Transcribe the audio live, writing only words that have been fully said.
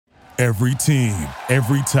Every team,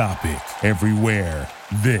 every topic, everywhere.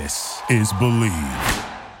 This is Believe.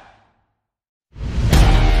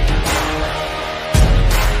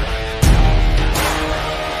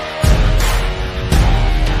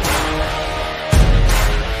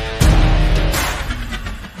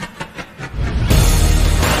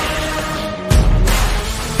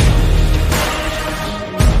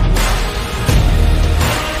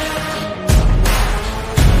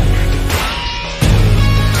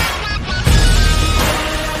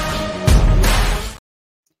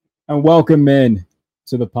 And welcome in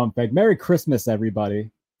to the Pump Fake. Merry Christmas, everybody.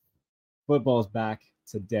 Football's back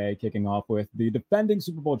today, kicking off with the defending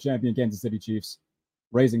Super Bowl champion Kansas City Chiefs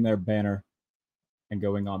raising their banner and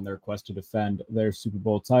going on their quest to defend their Super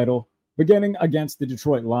Bowl title, beginning against the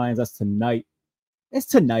Detroit Lions. That's tonight. It's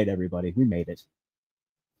tonight, everybody. We made it.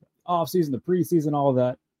 Off-season, the preseason, all of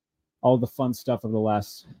that, all the fun stuff of the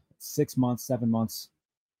last 6 months, 7 months.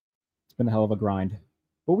 It's been a hell of a grind.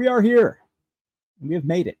 But we are here. And we have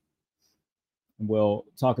made it. And we'll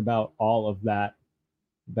talk about all of that.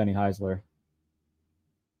 Ben Heisler,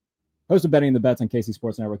 host of Betting in the Bets on KC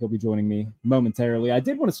Sports Network. He'll be joining me momentarily. I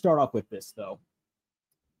did want to start off with this, though.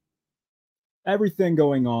 Everything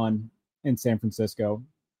going on in San Francisco.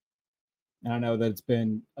 And I know that it's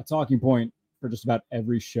been a talking point for just about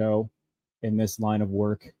every show in this line of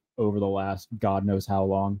work over the last God knows how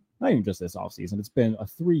long. Not even just this offseason. It's been a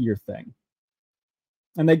 3-year thing.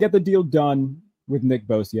 And they get the deal done with Nick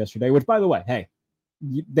Bosa yesterday, which, by the way, hey,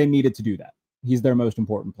 they needed to do that. He's their most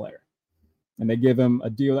important player. And they give him a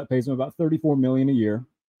deal that pays him about $34 million a year,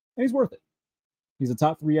 and he's worth it. He's a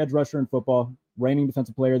top 3 edge rusher in football, reigning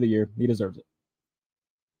defensive player of the year. He deserves it.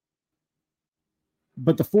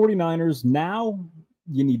 But the 49ers, now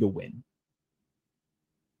you need to win.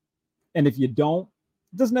 And if you don't,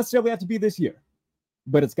 it doesn't necessarily have to be this year,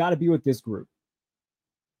 but it's got to be with this group.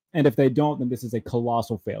 And if they don't, then this is a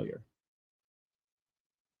colossal failure.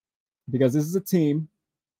 Because this is a team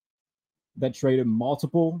that traded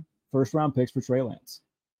multiple first-round picks for Trey Lance.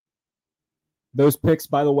 Those picks,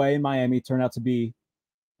 by the way, in Miami turned out to be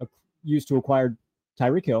used to acquire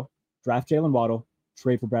Tyreek Hill, draft Jalen Waddle,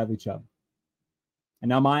 trade for Bradley Chubb. And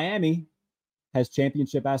now Miami has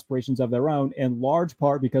championship aspirations of their own, in large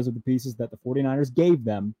part because of the pieces that the 49ers gave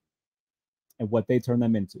them and what they turned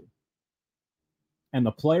them into. And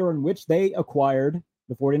the player in which they acquired,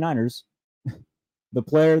 the 49ers, the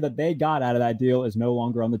player that they got out of that deal is no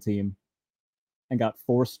longer on the team and got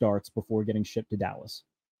 4 starts before getting shipped to Dallas.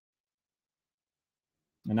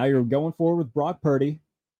 And now you're going forward with Brock Purdy,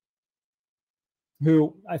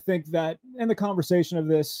 who I think that in the conversation of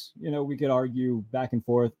this, we could argue back and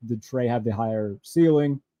forth. Did Trey have the higher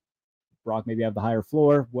ceiling? Brock maybe have the higher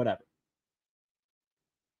floor, whatever.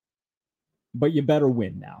 But you better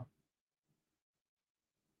win now.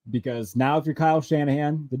 Because now if you're Kyle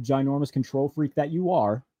Shanahan, the ginormous control freak that you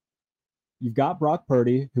are, you've got Brock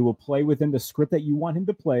Purdy, who will play within the script that you want him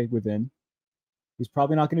to play within. He's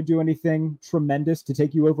probably not going to do anything tremendous to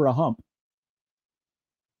take you over a hump.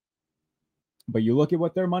 But you look at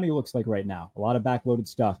what their money looks like right now. A lot of backloaded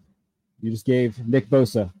stuff. You just gave Nick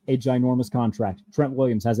Bosa a ginormous contract. Trent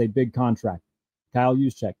Williams has a big contract. Kyle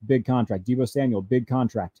Juszczyk, big contract. Deebo Samuel, big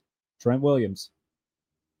contract. Trent Williams.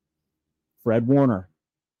 Fred Warner.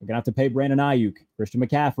 They're going to have to pay Brandon Ayuk, Christian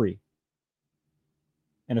McCaffrey.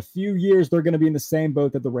 In a few years, they're going to be in the same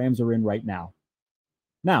boat that the Rams are in right now.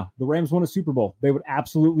 Now, the Rams won a Super Bowl. They would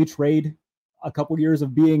absolutely trade a couple years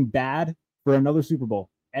of being bad for another Super Bowl.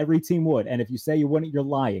 Every team would. And if you say you wouldn't, you're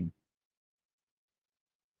lying.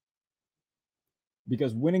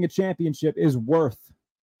 Because winning a championship is worth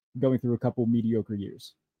going through a couple mediocre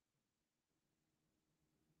years.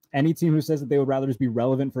 Any team who says that they would rather just be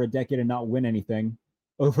relevant for a decade and not win anything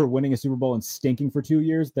over winning a Super Bowl and stinking for 2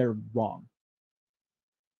 years, they're wrong.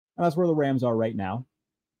 And that's where the Rams are right now.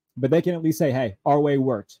 But they can at least say, hey, our way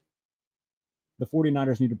worked. The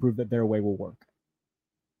 49ers need to prove that their way will work.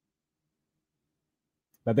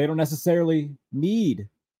 But they don't necessarily need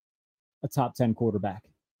a top 10 quarterback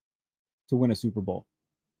to win a Super Bowl.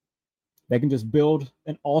 They can just build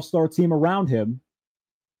an all-star team around him.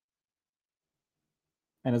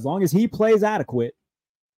 And as long as he plays adequate,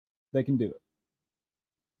 they can do it.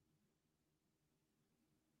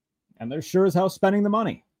 And they're sure as hell spending the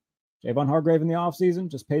money. Javon Hargrave in the offseason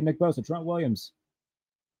just paid Nick Bosa, Trent Williams.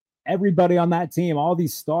 Everybody on that team, all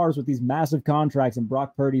these stars with these massive contracts, and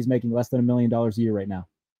Brock Purdy's making less than $1 million a year right now.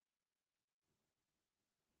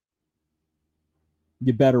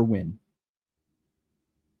 You better win.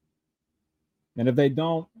 And if they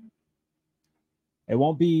don't, it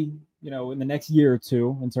won't be, in the next year or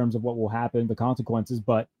two in terms of what will happen, the consequences,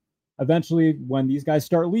 but eventually, when these guys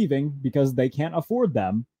start leaving because they can't afford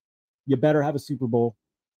them, you better have a Super Bowl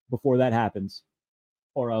before that happens,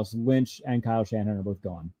 or else Lynch and Kyle Shanahan are both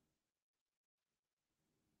gone.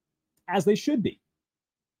 As they should be.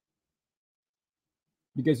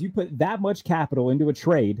 Because you put that much capital into a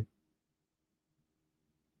trade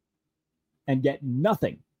and get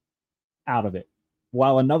nothing out of it,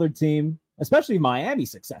 while another team, especially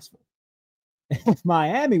Miami's successful. If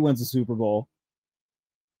Miami wins a Super Bowl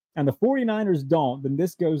and the 49ers don't, then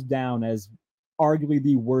this goes down as arguably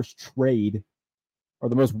the worst trade or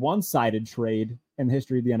the most one-sided trade in the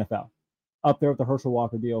history of the NFL. Up there with the Herschel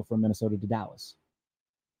Walker deal from Minnesota to Dallas.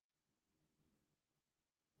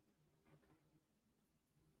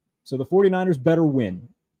 So the 49ers better win.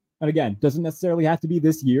 And again, doesn't necessarily have to be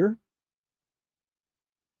this year.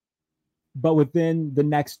 But within the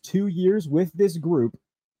next 2 years with this group,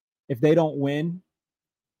 if they don't win,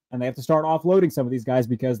 and they have to start offloading some of these guys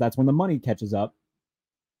because that's when the money catches up,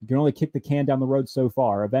 you can only kick the can down the road so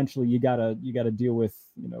far. Eventually, you gotta deal with,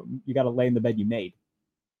 you gotta lay in the bed you made.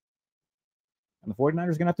 And the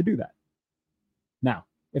 49ers are gonna have to do that. Now,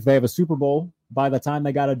 if they have a Super Bowl, by the time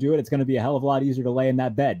they gotta do it, it's gonna be a hell of a lot easier to lay in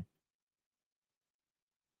that bed.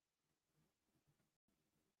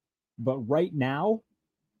 But right now,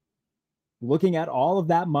 looking at all of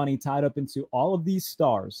that money tied up into all of these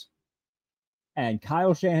stars, and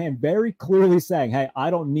Kyle Shanahan very clearly saying, hey, I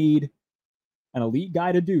don't need an elite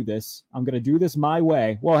guy to do this. I'm going to do this my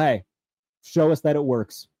way. Well, hey, show us that it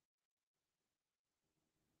works.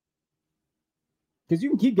 Because you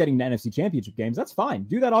can keep getting to NFC Championship games. That's fine.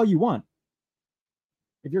 Do that all you want.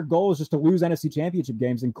 If your goal is just to lose NFC Championship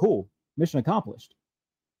games, then cool. Mission accomplished.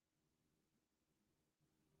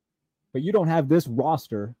 But you don't have this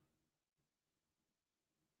roster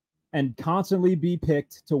and constantly be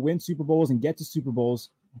picked to win Super Bowls and get to Super Bowls.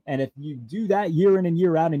 And if you do that year in and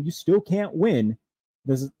year out and you still can't win,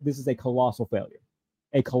 this is a colossal failure.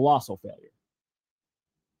 A colossal failure.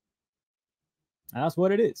 And that's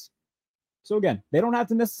what it is. So again, they don't have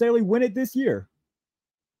to necessarily win it this year.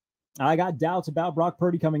 I got doubts about Brock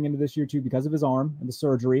Purdy coming into this year too because of his arm and the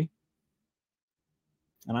surgery.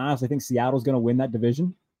 And I honestly think Seattle's going to win that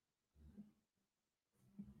division.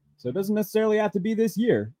 So it doesn't necessarily have to be this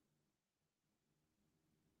year.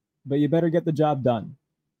 But you better get the job done.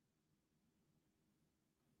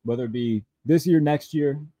 Whether it be this year, next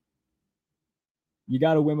year, you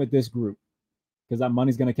got to win with this group because that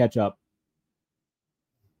money's going to catch up.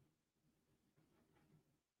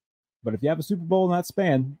 But if you have a Super Bowl in that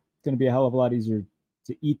span, it's going to be a hell of a lot easier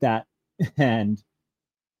to eat that and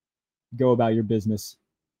go about your business.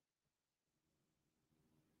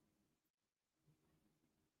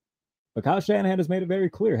 But Kyle Shanahan has made it very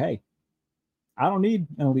clear, hey, I don't need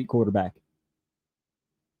an elite quarterback.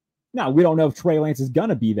 Now, we don't know if Trey Lance is going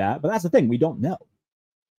to be that, but that's the thing. We don't know.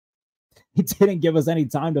 He didn't give us any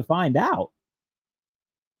time to find out.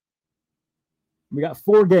 We got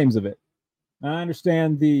 4 games of it. I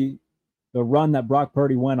understand the run that Brock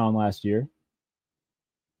Purdy went on last year.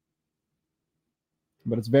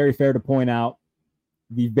 But it's very fair to point out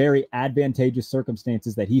the very advantageous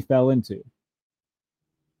circumstances that he fell into.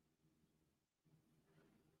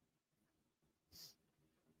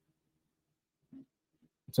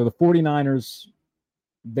 So the 49ers,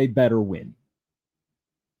 they better win.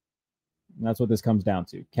 And that's what this comes down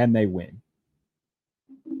to. Can they win?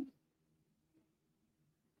 Because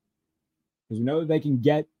we know that they can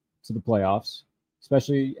get to the playoffs,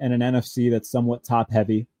 especially in an NFC that's somewhat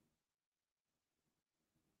top-heavy.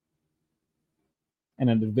 And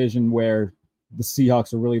a division where the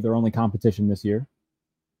Seahawks are really their only competition this year.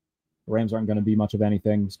 The Rams aren't going to be much of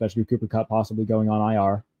anything, especially with Cooper Kupp possibly going on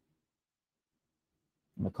IR.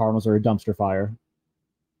 And the Cardinals are a dumpster fire.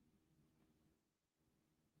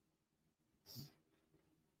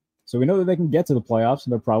 So we know that they can get to the playoffs,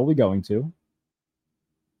 and they're probably going to.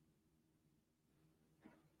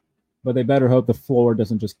 But they better hope the floor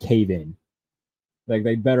doesn't just cave in. Like,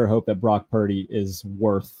 they better hope that Brock Purdy is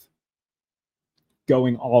worth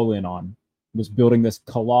going all in on. Just building this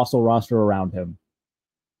colossal roster around him.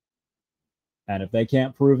 And if they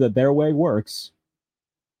can't prove that their way works,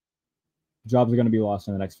 jobs are going to be lost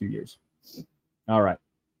in the next few years. All right.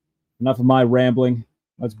 Enough of my rambling.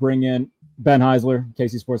 Let's bring in Ben Heisler,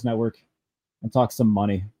 KC Sports Network, and talk some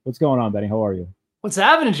money. What's going on, Benny? How are you? What's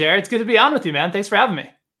happening, Jarrett? It's good to be on with you, man. Thanks for having me.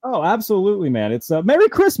 Oh, absolutely, man. It's Merry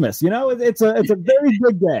Christmas. It's a very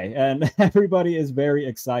big day, and everybody is very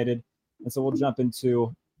excited. And so we'll jump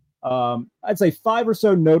into, I'd say 5 or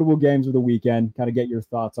so notable games of the weekend, kind of get your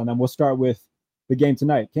thoughts on them. We'll start with the game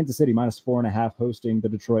tonight. Kansas City -4.5 hosting the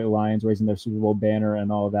Detroit Lions, raising their Super Bowl banner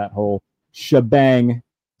and all of that whole shebang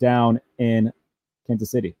down in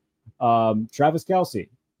Kansas City. Travis Kelce,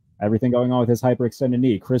 everything going on with his hyperextended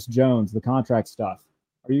knee. Chris Jones, the contract stuff.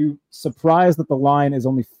 Are you surprised that the line is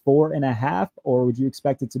only 4.5, or would you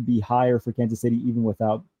expect it to be higher for Kansas City even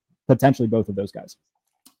without potentially both of those guys?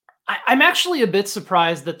 I'm actually a bit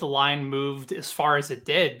surprised that the line moved as far as it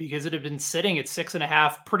did, because it had been sitting at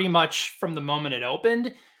 6.5 pretty much from the moment it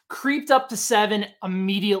opened, creeped up to 7,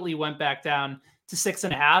 immediately went back down to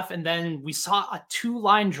 6.5. And then we saw a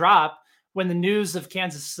 2-line drop when the news of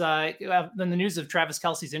Travis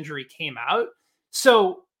Kelce's injury came out.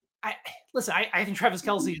 So I think Travis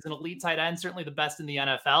Kelce is an elite tight end, certainly the best in the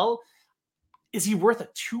NFL. Is he worth a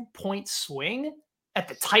 2-point swing at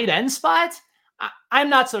the tight end spot? I'm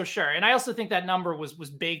not so sure. And I also think that number was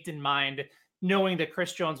baked in mind, knowing that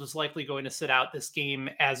Chris Jones was likely going to sit out this game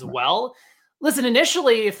as well. Listen,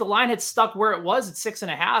 initially, if the line had stuck where it was at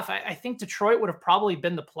 6.5, I think Detroit would have probably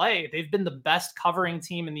been the play. They've been the best covering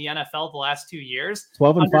team in the NFL the last 2 years.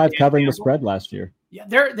 12-5 covering the spread last year. Yeah,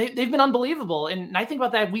 they've been unbelievable. And I think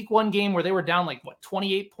about that week 1 game where they were down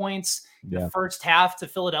 28 points in the first half to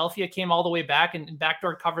Philadelphia, came all the way back and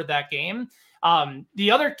backdoor covered that game.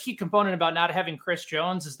 The other key component about not having Chris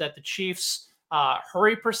Jones is that the Chiefs'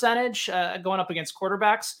 hurry percentage going up against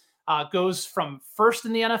quarterbacks goes from first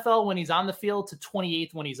in the NFL when he's on the field to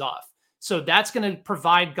 28th when he's off. So that's going to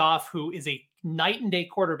provide Goff, who is a night and day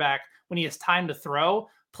quarterback, when he has time to throw,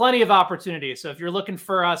 plenty of opportunities. So if you're looking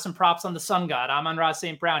for some props on the sun god, Amon-Ra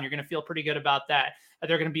St. Brown, you're going to feel pretty good about that.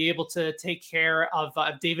 They're going to be able to take care of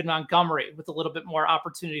David Montgomery with a little bit more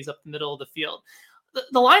opportunities up the middle of the field.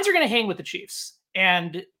 The lines are going to hang with the Chiefs.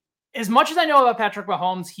 And as much as I know about Patrick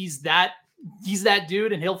Mahomes, he's that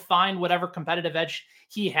dude, and he'll find whatever competitive edge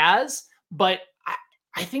he has. But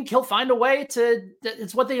I think he'll find a way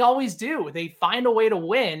it's what they always do. They find a way to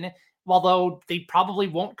win, although they probably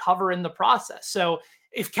won't cover in the process. So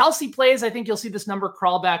if Kelce plays, I think you'll see this number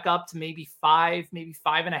crawl back up to maybe 5, maybe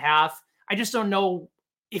 5.5. I just don't know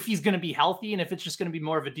if he's going to be healthy and if it's just going to be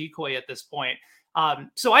more of a decoy at this point.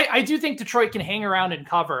 So I do think Detroit can hang around and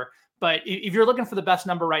cover, but if you're looking for the best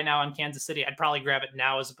number right now on Kansas City, I'd probably grab it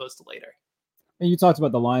now as opposed to later. And you talked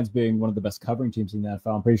about the Lions being one of the best covering teams in the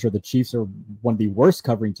NFL. I'm pretty sure the Chiefs are one of the worst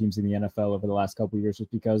covering teams in the NFL over the last couple of years, just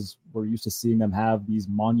because we're used to seeing them have these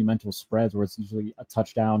monumental spreads where it's usually a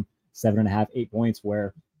touchdown, 7.5, 8 points,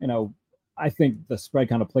 where, I think the spread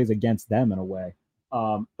kind of plays against them in a way.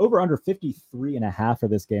 Over under 53.5 for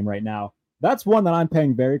this game right now. That's one that I'm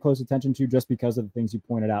paying very close attention to just because of the things you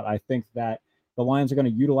pointed out. I think that the Lions are going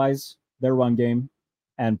to utilize their run game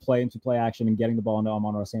and play into play action and getting the ball into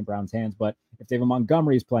Amon-Ra St. Brown's hands. But if David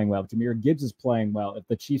Montgomery is playing well, if Jahmyr Gibbs is playing well, if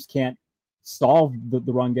the Chiefs can't solve the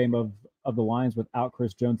run game of the Lions without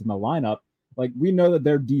Chris Jones in the lineup, we know that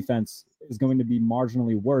their defense is going to be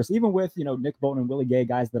marginally worse. Even with, Nick Bolton and Willie Gay,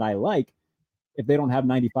 guys that I like, if they don't have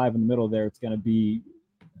 95 in the middle there, it's going to be,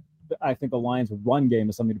 I think the Lions' run game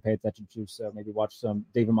is something to pay attention to. So maybe watch some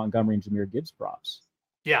David Montgomery and Jahmyr Gibbs props.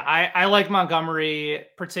 Yeah, I like Montgomery,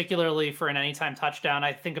 particularly for an anytime touchdown.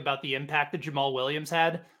 I think about the impact that Jamal Williams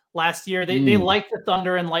had last year. They like the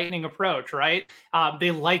thunder and lightning approach, right?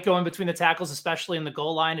 They like going between the tackles, especially in the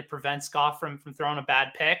goal line. It prevents Goff from throwing a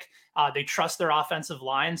bad pick. They trust their offensive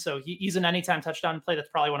line. So he's an anytime touchdown play. That's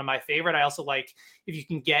probably one of my favorite. I also like if you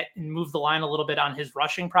can get and move the line a little bit on his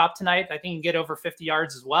rushing prop tonight. I think you can get over 50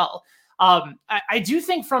 yards as well. I do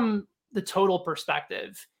think from the total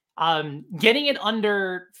perspective, getting it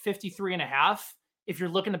under 53.5, if you're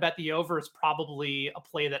looking to bet the over, is probably a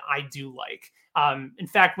play that I do like. In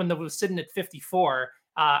fact, when it was sitting at 54,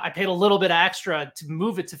 I paid a little bit extra to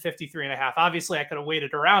move it to 53.5. Obviously, I could have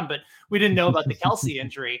waited around, but we didn't know about the Kelce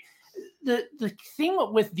injury. The thing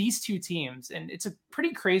with these two teams, and it's a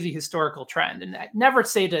pretty crazy historical trend, and I never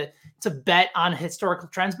say to bet on historical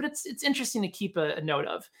trends, but it's interesting to keep a note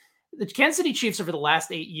of. The Kansas City Chiefs over the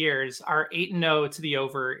last 8 years are 8-0 to the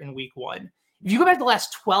over in week 1. If you go back the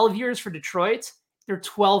last 12 years for Detroit, they're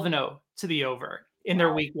 12-0 to the over in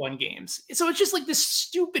their week 1 games. So it's just like this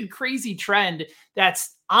stupid, crazy trend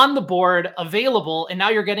that's on the board, available, and now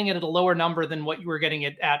you're getting it at a lower number than what you were getting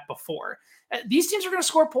it at before. These teams are going to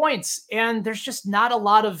score points, and there's just not a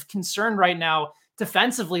lot of concern right now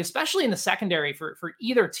defensively, especially in the secondary for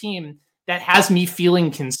either team, that has me feeling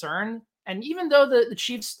concern. And even though the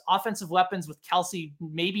Chiefs' offensive weapons with Kelce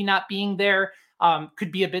maybe not being there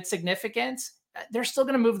could be a bit significant, they're still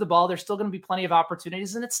going to move the ball. There's still going to be plenty of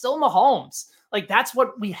opportunities, and it's still Mahomes. That's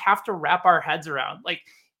what we have to wrap our heads around.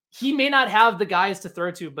 He may not have the guys to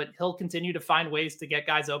throw to, but he'll continue to find ways to get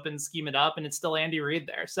guys open, scheme it up, and it's still Andy Reid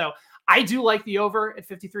there. So I do like the over at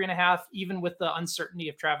 53.5, even with the uncertainty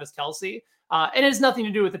of Travis Kelce. And it has nothing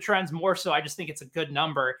to do with the trends more so. I just think it's a good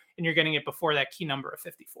number, and you're getting it before that key number of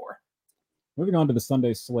 54. Moving on to the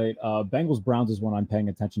Sunday slate, Bengals-Browns is one I'm paying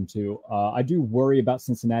attention to. I do worry about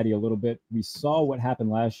Cincinnati a little bit. We saw what happened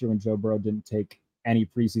last year when Joe Burrow didn't take any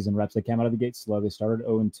preseason reps. They came out of the gate slow. They started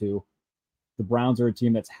 0-2. The Browns are a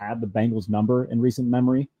team that's had the Bengals number in recent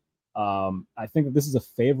memory. I think that this is a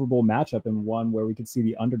favorable matchup and one where we could see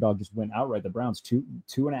the underdog just win outright. The Browns,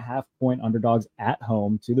 2.5 point underdogs at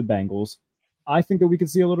home to the Bengals. I think that we could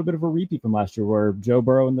see a little bit of a repeat from last year where Joe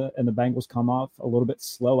Burrow and the Bengals come off a little bit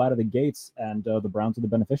slow out of the gates, and the Browns are the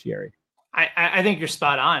beneficiary. I think you're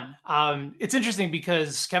spot on. It's interesting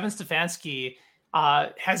because Kevin Stefanski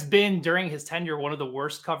has been, during his tenure, one of the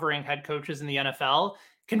worst covering head coaches in the NFL.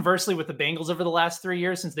 Conversely, with the Bengals over the last 3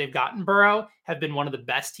 years since they've gotten Burrow, have been one of the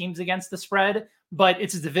best teams against the spread. But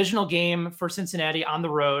it's a divisional game for Cincinnati on the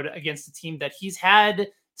road against a team that he's had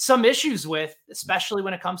some issues with, especially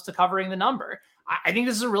when it comes to covering the number. I think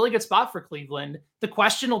this is a really good spot for Cleveland. The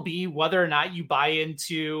question will be whether or not you buy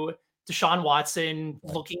into Deshaun Watson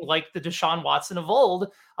looking like the Deshaun Watson of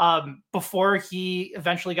old before he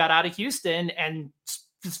eventually got out of Houston and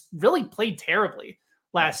just really played terribly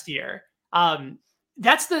last year.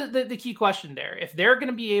 That's the key question there. If they're going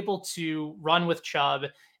to be able to run with Chubb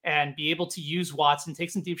and be able to use Watson, take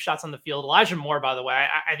some deep shots on the field. Elijah Moore, by the way,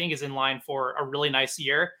 I think is in line for a really nice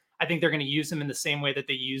year. I think they're going to use him in the same way that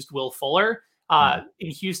they used Will Fuller in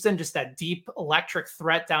Houston, just that deep electric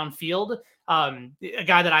threat downfield. A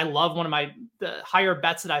guy that I love, one of the higher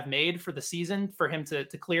bets that I've made for the season for him to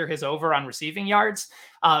clear his over on receiving yards.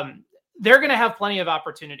 They're going to have plenty of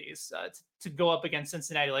opportunities to go up against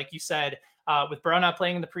Cincinnati, like you said, with Burrow not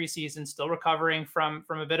playing in the preseason, still recovering from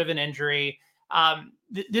a bit of an injury.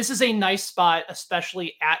 This is a nice spot,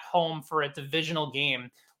 especially at home for a divisional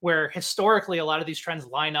game where historically a lot of these trends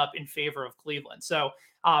line up in favor of Cleveland. So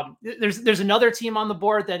there's another team on the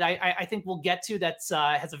board that I think we'll get to that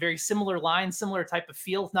has a very similar line, similar type of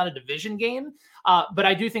feel. It's not a division game, but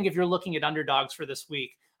I do think if you're looking at underdogs for this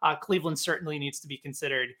week, Cleveland certainly needs to be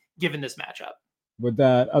considered given this matchup. Would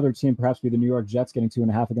that other team perhaps be the New York Jets getting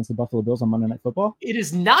 2.5 against the Buffalo Bills on Monday Night Football? It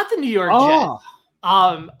is not the New York Jets.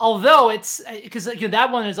 Although it's because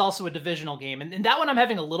that one is also a divisional game, and that one I'm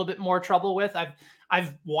having a little bit more trouble with.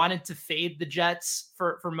 I've wanted to fade the Jets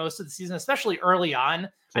for most of the season, especially early on. Sure.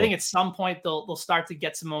 I think at some point they'll start to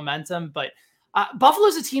get some momentum, but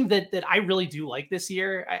Buffalo's a team that I really do like this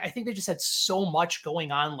year. I think they just had so much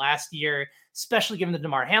going on last year, especially given the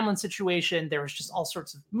DeMar Hamlin situation. There was just all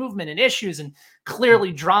sorts of movement and issues and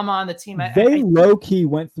clearly drama on the team. They low-key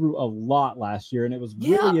went through a lot last year, and it was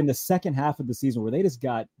really in the second half of the season where they just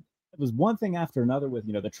got – it was one thing after another with,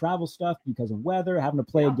 the travel stuff because of weather, having to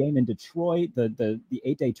play a game in Detroit, the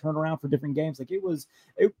 8-day turnaround for different games. Like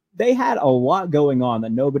they had a lot going on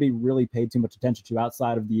that nobody really paid too much attention to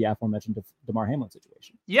outside of the aforementioned DeMar Hamlin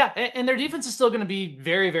situation. Yeah. And their defense is still going to be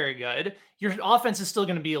very, very good. Your offense is still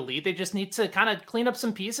going to be elite. They just need to kind of clean up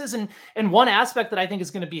some pieces. And one aspect that I think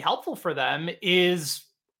is going to be helpful for them is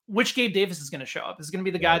which Gabe Davis is going to show up. Is it going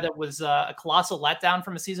to be the guy that was a colossal letdown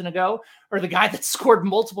from a season ago, or the guy that scored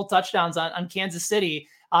multiple touchdowns on Kansas City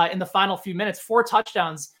in the final few minutes, 4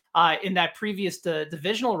 touchdowns in that previous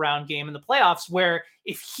divisional round game in the playoffs, where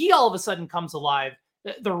if he all of a sudden comes alive,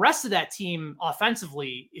 the rest of that team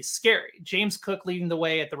offensively is scary. James Cook leading the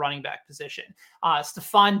way at the running back position.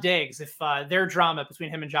 Stephon Diggs, if their drama between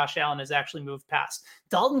him and Josh Allen has actually moved past.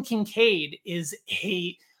 Dalton Kincaid is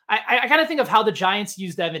I kind of think of how the Giants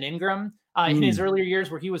used Evan Ingram in his earlier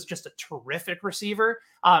years, where he was just a terrific receiver.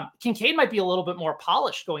 Kincaid might be a little bit more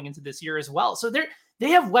polished going into this year as well. So they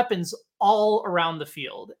have weapons all around the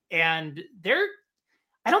field, and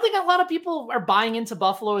I don't think a lot of people are buying into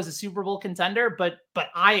Buffalo as a Super Bowl contender, but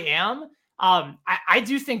I am. I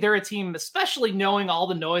do think they're a team, especially knowing all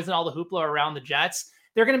the noise and all the hoopla around the Jets.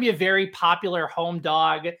 They're going to be a very popular home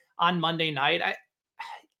dog on Monday night.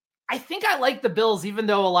 I think I like the Bills, even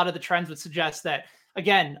though a lot of the trends would suggest that,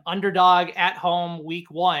 again, underdog at home week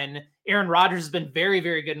 1. Aaron Rodgers has been very,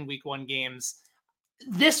 very good in week 1 games.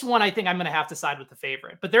 This one, I think I'm going to have to side with the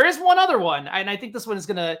favorite. But there is one other one, and I think this one is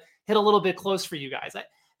going to hit a little bit close for you guys.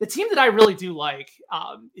 The team that I really do like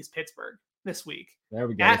is Pittsburgh this week. There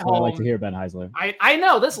we go. That's what I like to hear, Ben Heisler. I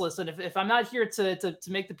know this. Listen, if I'm not here to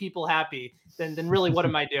make the people happy, then really what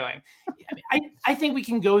am I doing? I think we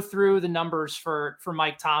can go through the numbers for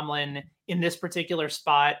Mike Tomlin in this particular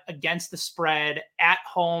spot against the spread at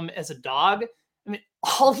home as a dog. I mean,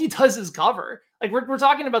 all he does is cover. Like we're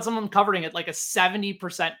talking about someone covering at like a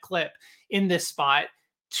 70% clip in this spot.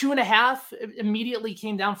 2.5 immediately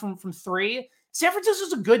came down from 3. San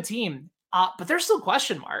Francisco's a good team, but there's still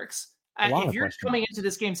question marks. If you're coming into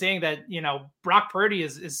this game saying that, Brock Purdy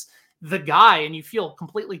is the guy and you feel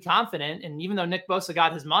completely confident, and even though Nick Bosa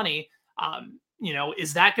got his money,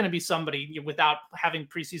 is that going to be somebody without having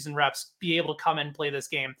preseason reps be able to come and play this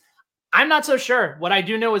game? I'm not so sure. What I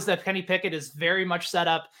do know is that Kenny Pickett is very much set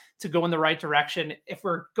up to go in the right direction. If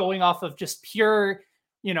we're going off of just pure,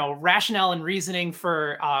 rationale and reasoning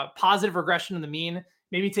for positive regression in the mean,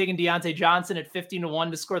 maybe taking Deontay Johnson at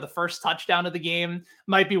 15-1 to score the first touchdown of the game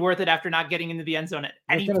might be worth it after not getting into the end zone at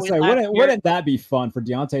any point. Wouldn't that be fun for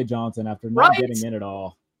Deontay Johnson after not getting in at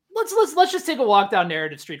all? Let's just take a walk down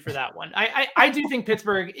Narrative Street for that one. I do think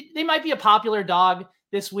Pittsburgh, they might be a popular dog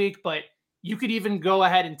this week, but you could even go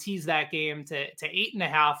ahead and tease that game to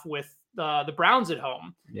 8.5 with the Browns at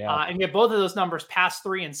home, and get both of those numbers past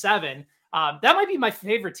 3 and 7. That might be my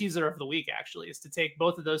favorite teaser of the week, actually, is to take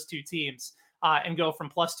both of those two teams and go from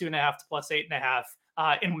 +2.5 to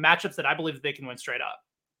 +8.5 in matchups that I believe that they can win straight up.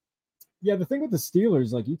 Yeah, the thing with the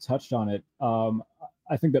Steelers, like you touched on it,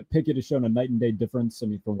 I think that Pickett has shown a night and day difference. I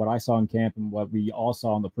mean, from what I saw in camp and what we all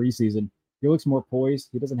saw in the preseason, he looks more poised.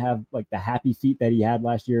 He doesn't have like the happy feet that he had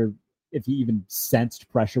last year. If he even sensed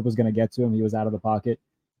pressure was going to get to him, he was out of the pocket.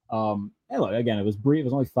 And look, again, it was brief. It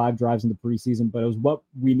was only 5 drives in the preseason, but it was what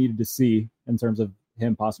we needed to see in terms of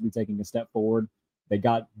him possibly taking a step forward. They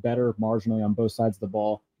got better marginally on both sides of the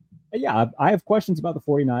ball. And yeah, I have questions about the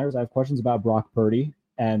 49ers. I have questions about Brock Purdy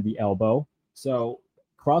and the elbow. So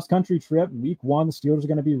cross-country trip, week 1, the Steelers are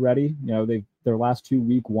going to be ready. Their last 2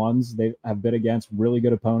 week 1s, they have been against really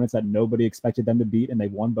good opponents that nobody expected them to beat, and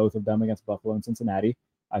they've won both of them against Buffalo and Cincinnati.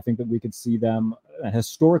 I think that we could see them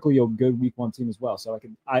historically a good week 1 team as well. So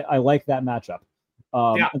I like that matchup.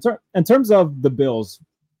 In terms of the Bills,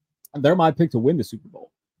 they're my pick to win the Super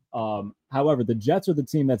Bowl. However, the Jets are the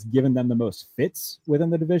team that's given them the most fits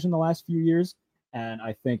within the division the last few years. And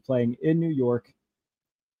I think playing in New York,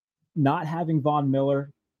 not having Von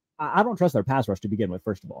Miller, I don't trust their pass rush to begin with,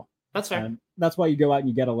 first of all. That's fair. And that's why you go out and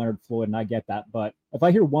you get a Leonard Floyd, and I get that. But if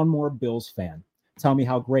I hear one more Bills fan tell me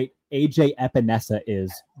how great AJ Epinesa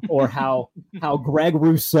is, or how Greg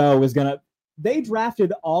Rousseau is gonna. They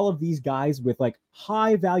drafted all of these guys with like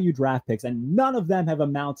high value draft picks, and none of them have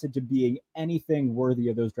amounted to being anything worthy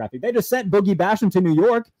of those draft picks. They just sent Boogie Basham to New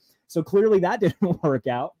York, so clearly that didn't work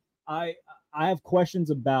out. I have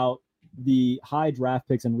questions about the high draft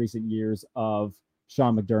picks in recent years of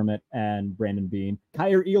Sean McDermott and Brandon Beane.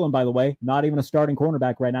 Kyer Elam, by the way, not even a starting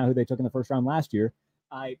cornerback right now, who they took in the first round last year.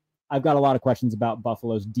 I've got a lot of questions about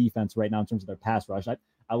Buffalo's defense right now in terms of their pass rush.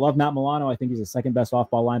 I love Matt Milano. I think he's the second best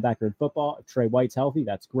off-ball linebacker in football. If Trey White's healthy,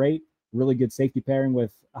 that's great. Really good safety pairing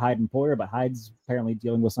with Hyde and Poyer, but Hyde's apparently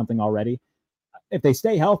dealing with something already. If they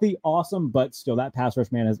stay healthy, awesome, but still that pass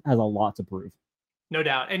rush man has a lot to prove. No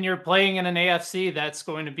doubt. And you're playing in an AFC that's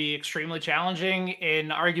going to be extremely challenging in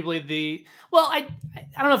arguably I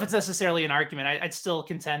don't know if it's necessarily an argument. I'd still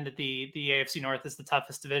contend that the AFC North is the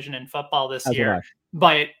toughest division in football this year.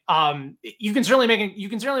 But you can certainly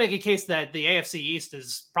make a case that the AFC East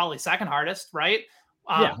is probably second hardest, right?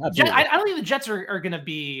 Yeah, absolutely. I don't think the Jets are going to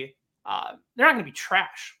be they're not going to be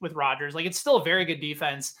trash with Rodgers. Like, it's still a very good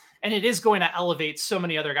defense, and it is going to elevate so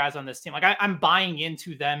many other guys on this team. Like, I'm buying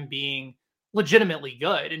into them being legitimately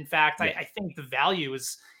good. In fact, I think the value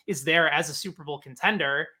is there as a Super Bowl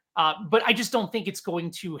contender, but I just don't think it's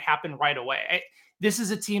going to happen right away. This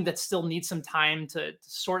is a team that still needs some time to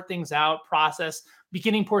sort things out, process.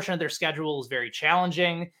 Beginning portion of their schedule is very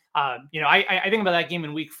challenging. I think about that game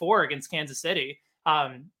in week 4 against Kansas City.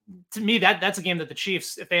 To me, that's a game that the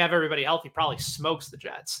Chiefs, if they have everybody healthy, probably smokes the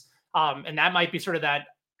Jets. And that might be sort of that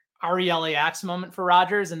RELAX moment for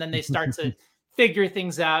Rodgers. And then they start to figure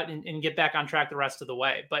things out and get back on track the rest of the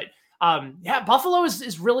way. But Buffalo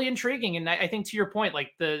is really intriguing. And I think, to your point,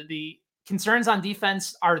 like the concerns on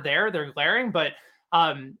defense are there. They're glaring, but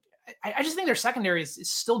I just think their secondary is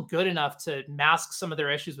still good enough to mask some of their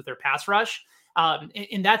issues with their pass rush.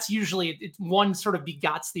 And that's usually one sort of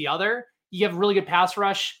begots the other. You have a really good pass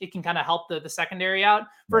rush, it can kind of help the secondary out,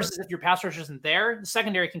 versus if your pass rush isn't there, the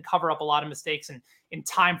secondary can cover up a lot of mistakes in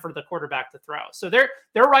time for the quarterback to throw. So they're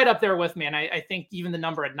right up there with me. And I think even the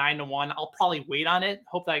number at 9-1, I'll probably wait on it,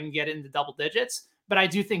 hope that I can get it into double digits. But I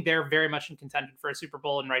do think they're very much in contention for a Super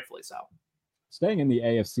Bowl, and rightfully so. Staying in the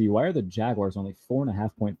AFC, why are the Jaguars only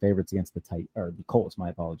 4.5-point favorites against the Colts? My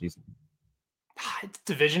apologies. It's a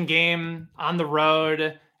division game on the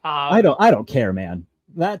road. I don't care, man.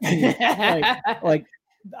 That team,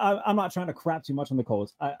 I'm not trying to crap too much on the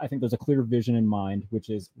Colts. I think there's a clear vision in mind, which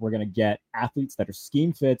is we're going to get athletes that are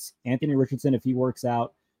scheme fits. Anthony Richardson, if he works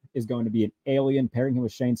out, is going to be an alien. Pairing him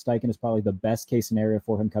with Shane Steichen is probably the best case scenario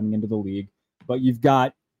for him coming into the league. But you've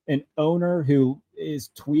got an owner who is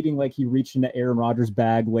tweeting like he reached into Aaron Rodgers'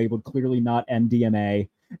 bag, labeled clearly not MDMA,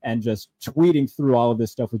 and just tweeting through all of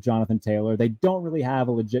this stuff with Jonathan Taylor. They don't really have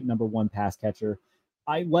a legit number one pass catcher.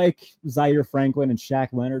 I like Zaire Franklin and Shaq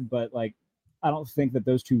Leonard, but like, I don't think that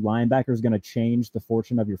those two linebackers are going to change the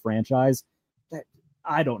fortune of your franchise.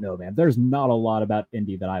 I don't know, man. There's not a lot about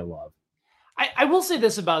Indy that I love. I will say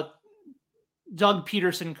this about Doug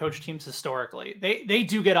Peterson coach teams historically. They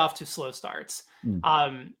do get off to slow starts.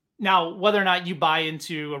 Now, whether or not you buy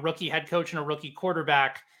into a rookie head coach and a rookie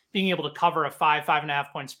quarterback being able to cover a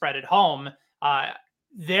 5.5 point spread at home,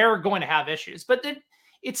 they're going to have issues. But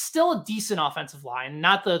it's still a decent offensive line,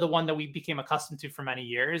 not the one that we became accustomed to for many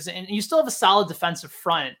years. And you still have a solid defensive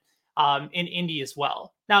front in Indy as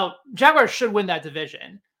well. Now, Jaguars should win that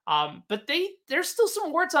division, but there's still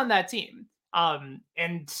some warts on that team.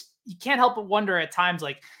 And you can't help but wonder at times,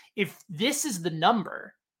 like, if this is the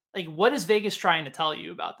number, like, what is Vegas trying to tell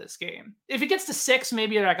you about this game? If it gets to 6,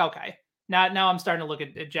 maybe you're like, okay, now I'm starting to look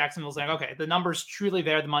at Jacksonville's like, okay, the number's truly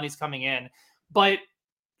there. The money's coming in. But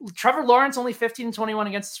Trevor Lawrence only 15-21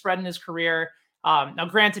 against the spread in his career. Now,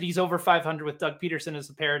 granted, he's over 500 with Doug Peterson as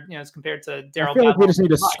compared to Daryl. I feel like we just need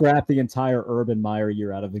to scrap the entire Urban Meyer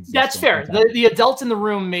year out of existence. That's fair. The adult in the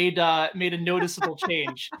room made a noticeable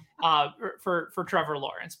change for Trevor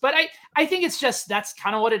Lawrence. But I think it's just, that's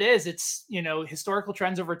kind of what it is. It's, historical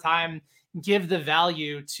trends over time give the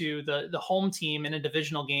value to the home team in a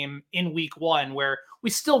divisional game in week 1, where we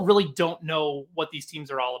still really don't know what these teams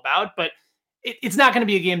are all about. But it's not going to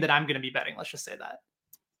be a game that I'm going to be betting. Let's just say that.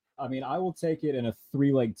 I mean, I will take it in a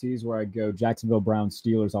 3-leg tease where I go Jacksonville Browns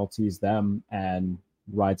Steelers. I'll tease them and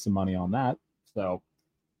ride some money on that. So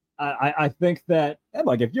I think that,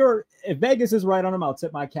 like, if Vegas is right on them, I'll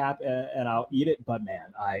tip my cap and I'll eat it. But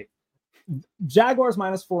man, Jaguars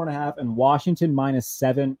 -4.5 and Washington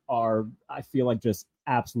 -7 are, I feel like, just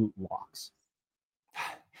absolute locks.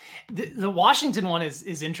 The Washington one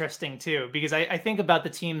is interesting too, because I think about the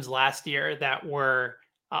teams last year that were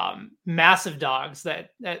massive dogs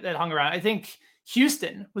that hung around. I think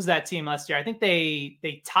Houston was that team last year. I think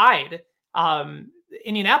they tied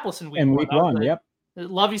Indianapolis in week 1. Yep. The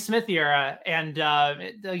Lovie Smith era. And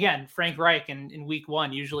again, Frank Reich in week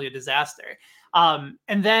 1, usually a disaster. And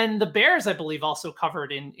then the Bears, I believe, also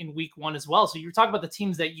covered in week 1 as well. So you're talking about the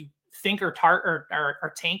teams that you think are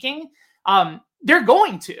tanking. They're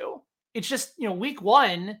going to. It's just, week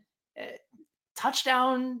 1,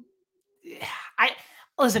 touchdown.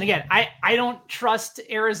 Listen, again, I don't trust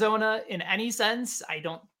Arizona in any sense. I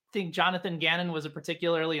don't think Jonathan Gannon was a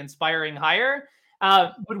particularly inspiring hire.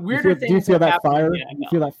 But weirder things. Do you feel that fire? You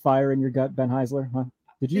feel that fire in your gut, Ben Heisler? Huh?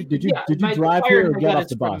 Did you drive here or get off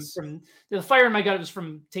the bus? The fire in my gut was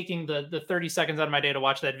from taking the 30 seconds out of my day to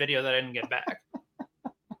watch that video that I didn't get back.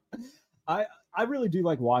 I really do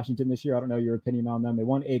like Washington this year. I don't know your opinion on them. They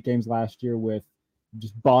won 8 games last year with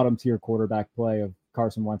just bottom tier quarterback play of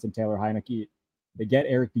Carson Wentz and Taylor Heineke. They get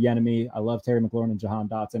Eric Bieniemy. I love Terry McLaurin and Jahan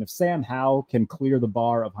Dotson. If Sam Howell can clear the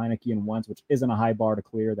bar of Heineke and Wentz, which isn't a high bar to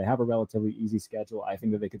clear, they have a relatively easy schedule. I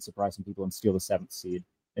think that they could surprise some people and steal the 7th seed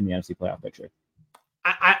in the NFC playoff picture.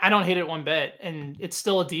 I don't hate it one bit. And it's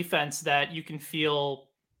still a defense that you can feel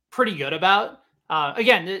pretty good about.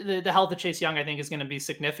 Again, the health of Chase Young, I think, is going to be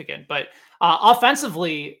significant. But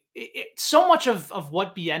offensively, so much of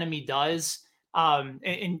what Bieniemy does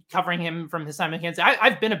in covering him from his time in Kansas,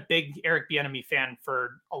 I've been a big Eric Bieniemy fan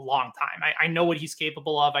for a long time. I know what he's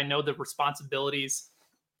capable of. I know the responsibilities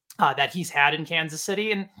that he's had in Kansas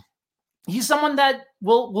City. And he's someone that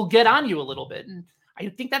will get on you a little bit. And I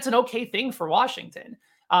think that's an okay thing for Washington.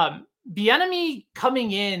 Bieniemy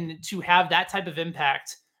coming in to have that type of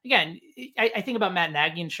impact. Again, I think about Matt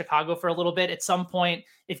Nagy in Chicago for a little bit. At some point,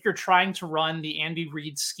 if you're trying to run the Andy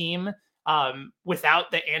Reid scheme without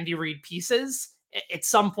the Andy Reid pieces, at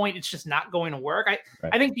some point it's just not going to work.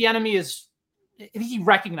 I think Bieniemy he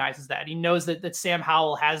recognizes that. He knows that Sam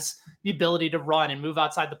Howell has the ability to run and move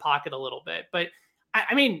outside the pocket a little bit. But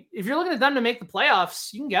I mean, if you're looking at them to make the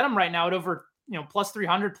playoffs, you can get them right now at over plus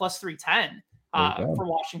 300, plus 310 for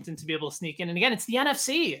Washington to be able to sneak in. And again, it's the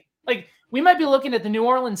NFC. Like, we might be looking at the New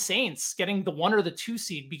Orleans Saints getting the 1 or the 2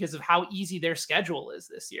 seed because of how easy their schedule is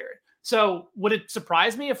this year. So would it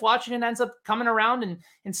surprise me if Washington ends up coming around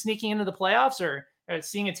and sneaking into the playoffs, or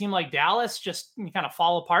seeing a team like Dallas just kind of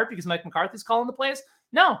fall apart because Mike McCarthy's calling the plays?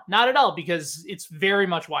 No, not at all, because it's very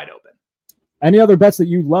much wide open. Any other bets that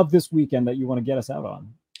you love this weekend that you want to get us out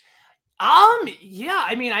on? Yeah,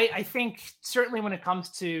 I mean, I think certainly when it comes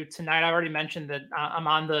to tonight, I already mentioned that I'm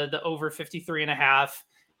on the over 53.5.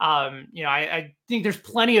 I think there's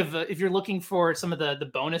plenty of, if you're looking for some of the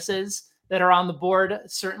bonuses that are on the board.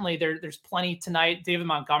 Certainly there's plenty tonight. David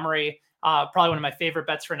Montgomery, probably one of my favorite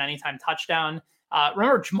bets for an anytime touchdown.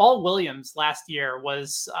 Remember, Jamal Williams last year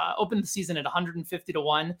was opened the season at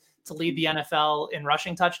 150-1 to lead the NFL in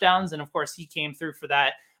rushing touchdowns. And of course, he came through for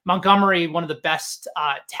that. Montgomery, one of the best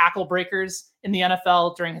tackle breakers in the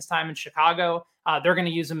NFL during his time in Chicago. They're going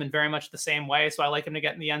to use him in very much the same way. So I like him to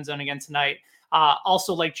get in the end zone again tonight.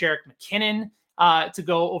 Also like Jarrett McKinnon to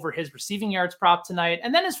go over his receiving yards prop tonight.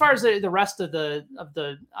 And then as far as the rest of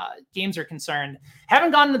the games are concerned,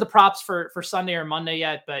 haven't gotten to the props for Sunday or Monday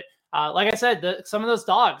yet. But like I said, some of those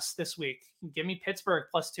dogs this week, give me Pittsburgh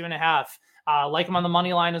plus 2.5. Like them on the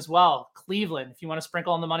money line as well. Cleveland, if you want to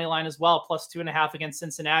sprinkle on the money line as well, plus 2.5 against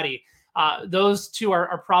Cincinnati. Those two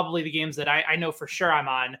are probably the games that I know for sure I'm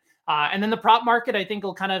on. And then the prop market, I think,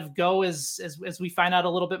 will kind of go as we find out a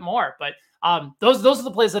little bit more. But those are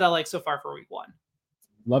the plays that I like so far for week one.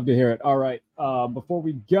 Love to hear it. All right. Before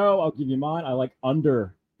we go, I'll give you mine. I like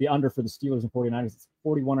the under for the Steelers and 49ers. It's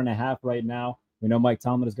 41.5 right now. We know Mike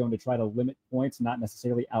Tomlin is going to try to limit points, not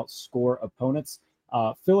necessarily outscore opponents.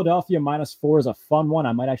 Philadelphia -4 is a fun one.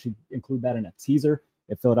 I might actually include that in a teaser.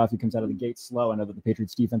 If Philadelphia comes out of the gate slow, I know that the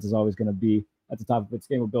Patriots defense is always going to be at the top of its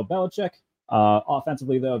game with Bill Belichick.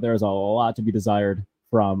 Offensively, though, there's a lot to be desired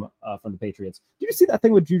from the Patriots. Did you see that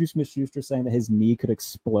thing with Juju Smith-Schuster saying that his knee could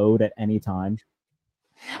explode at any time?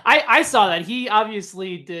 I saw that. He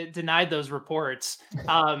obviously denied those reports.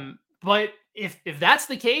 But if that's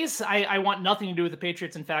the case, I want nothing to do with the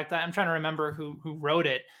Patriots. In fact, I'm trying to remember who wrote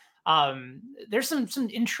it. There's some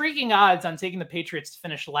intriguing odds on taking the Patriots to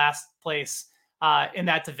finish last place in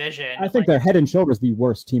that division. I think they're head and shoulders the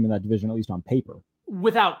worst team in that division, at least on paper.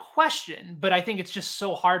 Without question, but I think it's just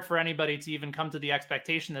so hard for anybody to even come to the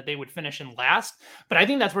expectation that they would finish in last. But I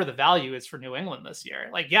think that's where the value is for New England this year.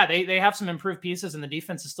 Like, yeah, they have some improved pieces and the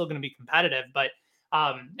defense is still going to be competitive. But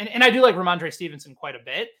and I do like Ramondre Stevenson quite a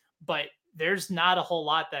bit, but there's not a whole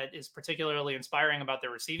lot that is particularly inspiring about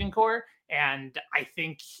their receiving core. And I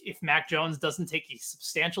think if Mac Jones doesn't take a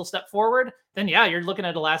substantial step forward, then yeah, you're looking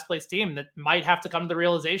at a last place team that might have to come to the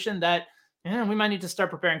realization that we might need to start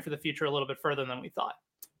preparing for the future a little bit further than we thought.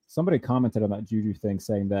 Somebody commented on that Juju thing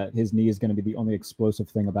saying that his knee is going to be the only explosive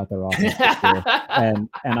thing about their offense. and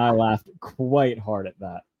I laughed quite hard at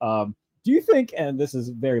that. Do you think, and this is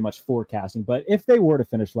very much forecasting, but if they were to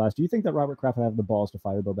finish last, do you think that Robert Kraft would have the balls to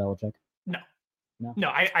fire Bill Belichick? No,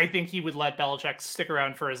 I think he would let Belichick stick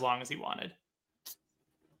around for as long as he wanted.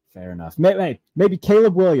 Fair enough. Maybe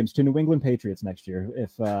Caleb Williams to New England Patriots next year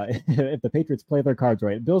if the Patriots play their cards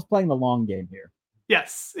right. Bill's playing the long game here.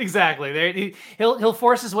 Yes, exactly. He'll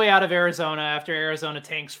force his way out of Arizona after Arizona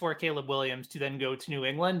tanks for Caleb Williams to then go to New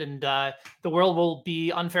England, and the world will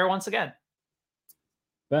be unfair once again.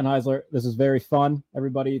 Ben Heisler, this is very fun.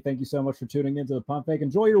 Everybody, thank you so much for tuning into the Pump Fake.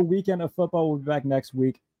 Enjoy your weekend of football. We'll be back next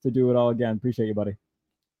week to do it all again. Appreciate you, buddy.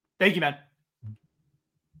 Thank you, man.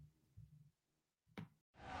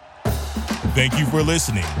 Thank you for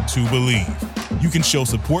listening to Believe. You can show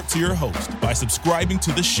support to your host by subscribing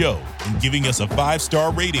to the show and giving us a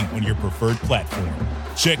 5-star rating on your preferred platform.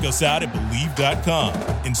 Check us out at Believe.com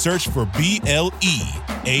and search for BLEAV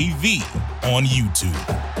on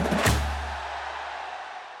YouTube.